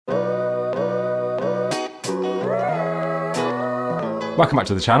Welcome back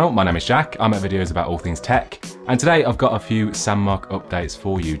to the channel, my name is Jack, I make videos about all things tech, and today I've got a few SANDMARC updates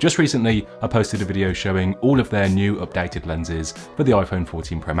for you. Just recently I posted a video showing all of their new updated lenses for the iPhone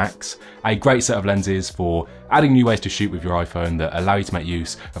 14 Pro Max. A great set of lenses for adding new ways to shoot with your iPhone that allow you to make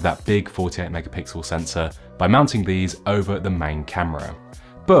use of that big 48 megapixel sensor by mounting these over the main camera.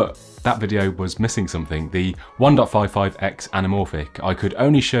 But that video was missing something, the 1.55x Anamorphic. I could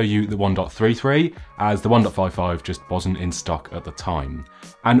only show you the 1.33 as the 1.55 just wasn't in stock at the time.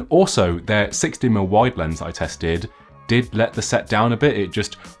 And also their 16mm wide lens I tested did let the set down a bit. It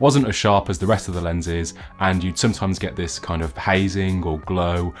just wasn't as sharp as the rest of the lenses, and you'd sometimes get this kind of hazing or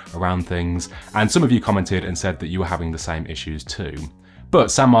glow around things. And some of you commented and said that you were having the same issues too. But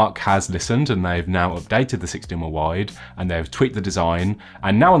SANDMARC has listened and they've now updated the 16mm wide and they've tweaked the design.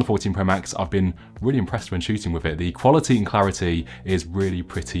 And now on the 14 Pro Max, I've been really impressed when shooting with it. The quality and clarity is really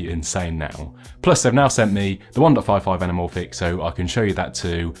pretty insane now. Plus they've now sent me the 1.55 Anamorphic so I can show you that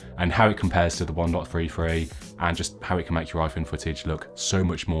too and how it compares to the 1.33 and just how it can make your iPhone footage look so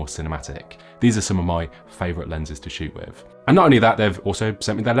much more cinematic. These are some of my favourite lenses to shoot with. And not only that, they've also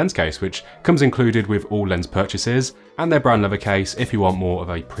sent me their lens case, which comes included with all lens purchases, and their brown leather case if you want more of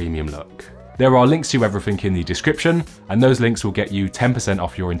a premium look. There are links to everything in the description, and those links will get you 10%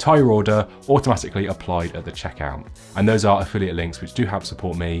 off your entire order automatically applied at the checkout. And those are affiliate links which do help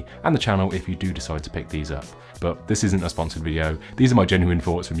support me and the channel if you do decide to pick these up. But this isn't a sponsored video, these are my genuine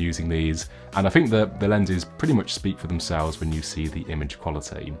thoughts from using these, and I think that the lenses pretty much speak for themselves when you see the image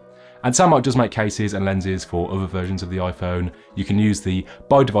quality. And SANDMARC does make cases and lenses for other versions of the iPhone. You can use the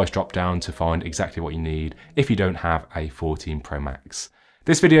Buy Device drop down to find exactly what you need if you don't have a 14 Pro Max.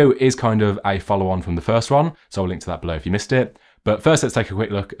 This video is kind of a follow-on from the first one, so I'll link to that below if you missed it. But first let's take a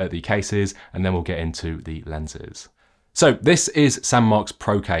quick look at the cases and then we'll get into the lenses. So this is SANDMARC's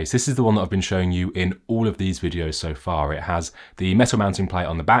Pro case. This is the one that I've been showing you in all of these videos so far. It has the metal mounting plate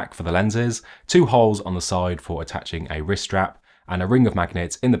on the back for the lenses, 2 holes on the side for attaching a wrist strap, and a ring of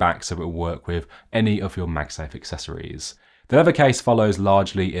magnets in the back so it will work with any of your MagSafe accessories. The leather case follows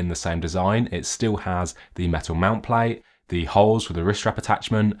largely in the same design. It still has the metal mount plate, the holes for the wrist strap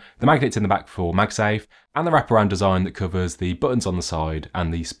attachment, the magnets in the back for MagSafe, and the wraparound design that covers the buttons on the side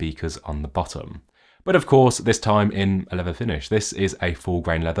and the speakers on the bottom. But of course, this time in a leather finish. This is a full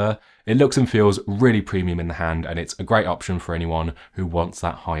grain leather. It looks and feels really premium in the hand, and it's a great option for anyone who wants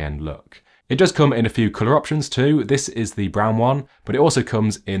that high-end look. It does come in a few colour options too. This is the brown one, but it also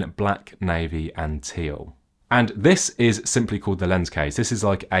comes in black, navy and teal. And this is simply called the lens case. This is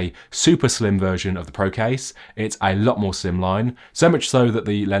like a super slim version of the Pro case. It's a lot more slimline, so much so that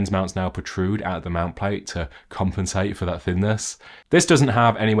the lens mounts now protrude out of the mount plate to compensate for that thinness. This doesn't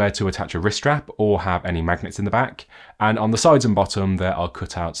have anywhere to attach a wrist strap or have any magnets in the back, and on the sides and bottom there are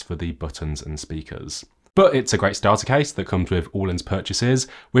cutouts for the buttons and speakers. But it's a great starter case that comes with all lens purchases,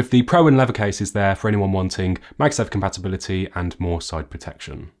 with the Pro and leather cases there for anyone wanting MagSafe compatibility and more side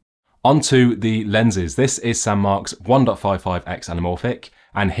protection. Onto the lenses. This is SANDMARC's 1.55x Anamorphic,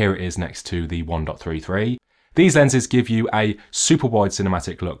 and here it is next to the 1.33. These lenses give you a super wide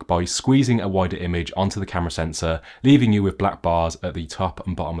cinematic look by squeezing a wider image onto the camera sensor, leaving you with black bars at the top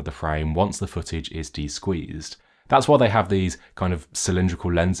and bottom of the frame once the footage is de-squeezed. That's why they have these kind of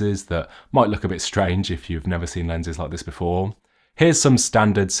cylindrical lenses that might look a bit strange if you've never seen lenses like this before. Here's some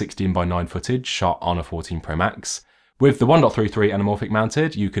standard 16:9 footage shot on a 14 Pro Max. With the 1.33 Anamorphic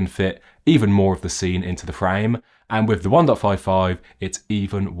mounted, you can fit even more of the scene into the frame, and with the 1.55, it's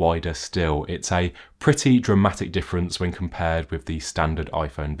even wider still. It's a pretty dramatic difference when compared with the standard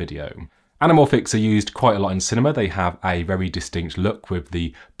iPhone video. Anamorphics are used quite a lot in cinema. They have a very distinct look with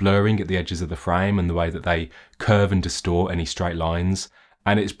the blurring at the edges of the frame and the way that they curve and distort any straight lines.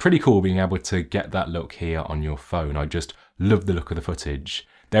 And it's pretty cool being able to get that look here on your phone. I just love the look of the footage.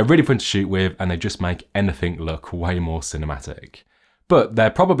 They're really fun to shoot with and they just make anything look way more cinematic. But they're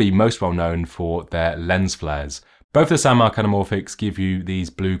probably most well known for their lens flares. Both the SANDMARC Anamorphics give you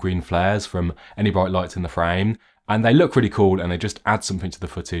these blue-green flares from any bright lights in the frame, and they look really cool and they just add something to the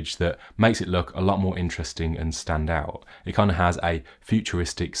footage that makes it look a lot more interesting and stand out. It kind of has a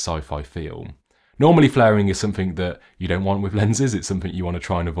futuristic sci-fi feel. Normally flaring is something that you don't want with lenses, it's something you want to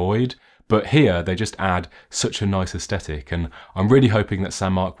try and avoid. But here they just add such a nice aesthetic, and I'm really hoping that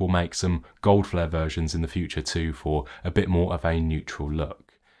SANDMARC will make some gold flare versions in the future too for a bit more of a neutral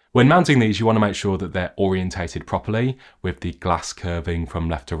look. When mounting these, you want to make sure that they're orientated properly with the glass curving from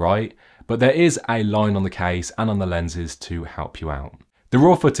left to right, but there is a line on the case and on the lenses to help you out. The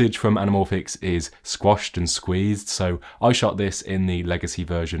raw footage from Anamorphics is squashed and squeezed, so I shot this in the legacy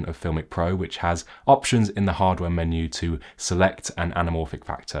version of Filmic Pro, which has options in the hardware menu to select an anamorphic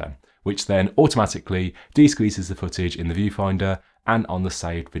factor. which then automatically de-squeezes the footage in the viewfinder and on the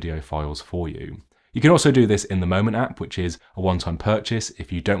saved video files for you. You can also do this in the Moment app, which is a one-time purchase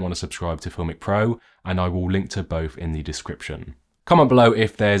if you don't want to subscribe to Filmic Pro, and I will link to both in the description. Comment below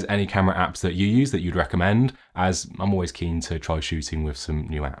if there's any camera apps that you use that you'd recommend, as I'm always keen to try shooting with some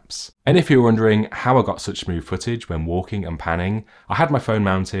new apps. And if you're wondering how I got such smooth footage when walking and panning, I had my phone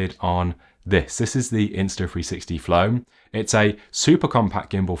mounted on this. This is the Insta360 Flow. It's a super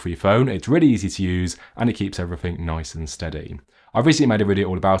compact gimbal for your phone. It's really easy to use and it keeps everything nice and steady. I've recently made a video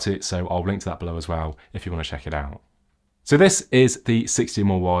all about it, so I'll link to that below as well if you want to check it out. So this is the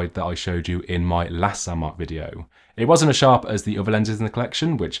 16mm wide that I showed you in my last SANDMARC video. It wasn't as sharp as the other lenses in the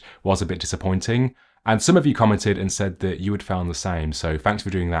collection, which was a bit disappointing. And some of you commented and said that you had found the same, so thanks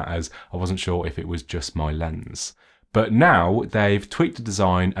for doing that, as I wasn't sure if it was just my lens. But now they've tweaked the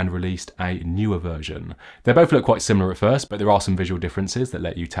design and released a newer version. They both look quite similar at first, but there are some visual differences that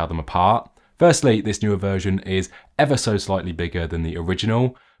let you tell them apart. Firstly, this newer version is ever so slightly bigger than the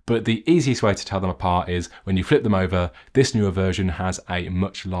original, but the easiest way to tell them apart is when you flip them over, this newer version has a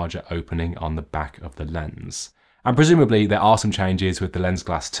much larger opening on the back of the lens. And presumably there are some changes with the lens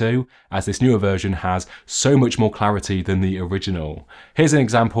glass too, as this newer version has so much more clarity than the original. Here's an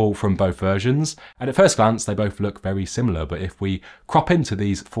example from both versions, and at first glance they both look very similar, but if we crop into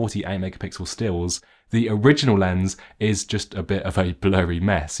these 48MP stills, the original lens is just a bit of a blurry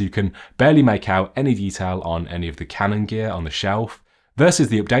mess. You can barely make out any detail on any of the Canon gear on the shelf, versus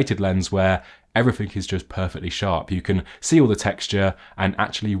the updated lens where everything is just perfectly sharp. You can see all the texture and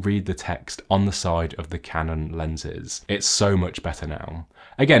actually read the text on the side of the Canon lenses. It's so much better now.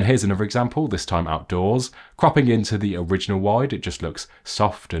 Again, here's another example, this time outdoors. Cropping into the original wide, it just looks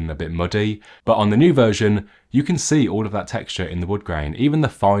soft and a bit muddy, but on the new version, you can see all of that texture in the wood grain, even the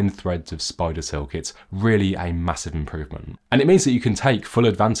fine threads of spider silk. It's really a massive improvement. And it means that you can take full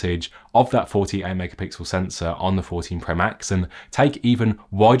advantage of that 48MP sensor on the 14 Pro Max and take even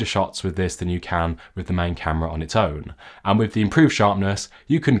wider shots with this than you can with the main camera on its own. And with the improved sharpness,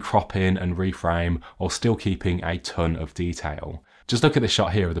 you can crop in and reframe while still keeping a ton of detail. Just look at this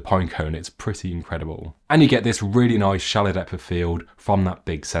shot here of the pine cone, it's pretty incredible. And you get this really nice shallow depth of field from that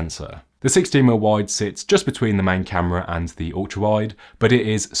big sensor. The 16mm wide sits just between the main camera and the ultra wide, but it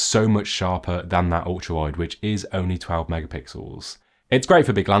is so much sharper than that ultra wide, which is only 12MP. It's great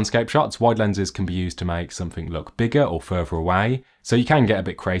for big landscape shots. Wide lenses can be used to make something look bigger or further away, so you can get a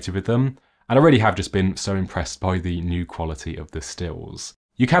bit creative with them. And I really have just been so impressed by the new quality of the stills.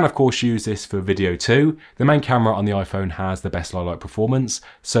 You can of course use this for video too. The main camera on the iPhone has the best low light performance,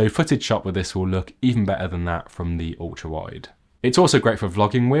 so footage shot with this will look even better than that from the ultra wide. It's also great for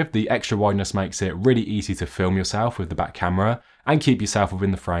vlogging with. The extra wideness makes it really easy to film yourself with the back camera and keep yourself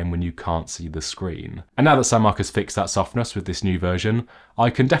within the frame when you can't see the screen. And now that SANDMARC has fixed that softness with this new version, I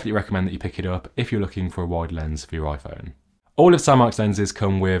can definitely recommend that you pick it up if you're looking for a wide lens for your iPhone. All of SANDMARC's lenses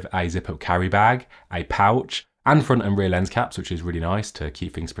come with a zip-up carry bag, a pouch, and front and rear lens caps, which is really nice to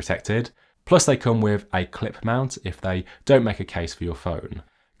keep things protected. Plus they come with a clip mount if they don't make a case for your phone.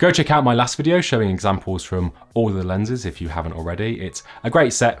 Go check out my last video showing examples from all of the lenses if you haven't already. It's a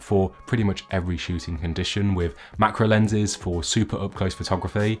great set for pretty much every shooting condition, with macro lenses for super up close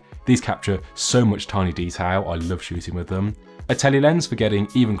photography. These capture so much tiny detail, I love shooting with them. A tele lens for getting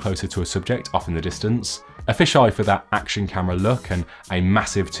even closer to a subject off in the distance. A fisheye for that action camera look and a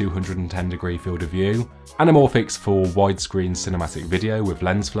massive 210-degree field of view. Anamorphics for widescreen cinematic video with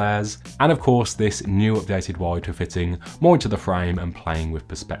lens flares. And of course this new updated wide for fitting more into the frame and playing with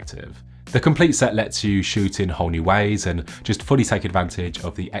perspective. The complete set lets you shoot in whole new ways and just fully take advantage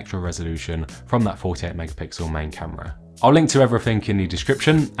of the extra resolution from that 48MP main camera. I'll link to everything in the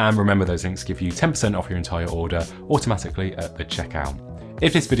description, and remember those links give you 10% off your entire order automatically at the checkout.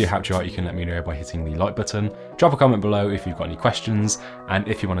 If this video helped you out, you can let me know by hitting the like button, drop a comment below if you've got any questions, and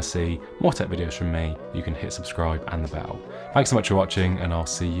if you want to see more tech videos from me, you can hit subscribe and the bell. Thanks so much for watching, and I'll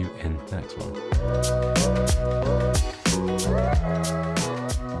see you in the next one.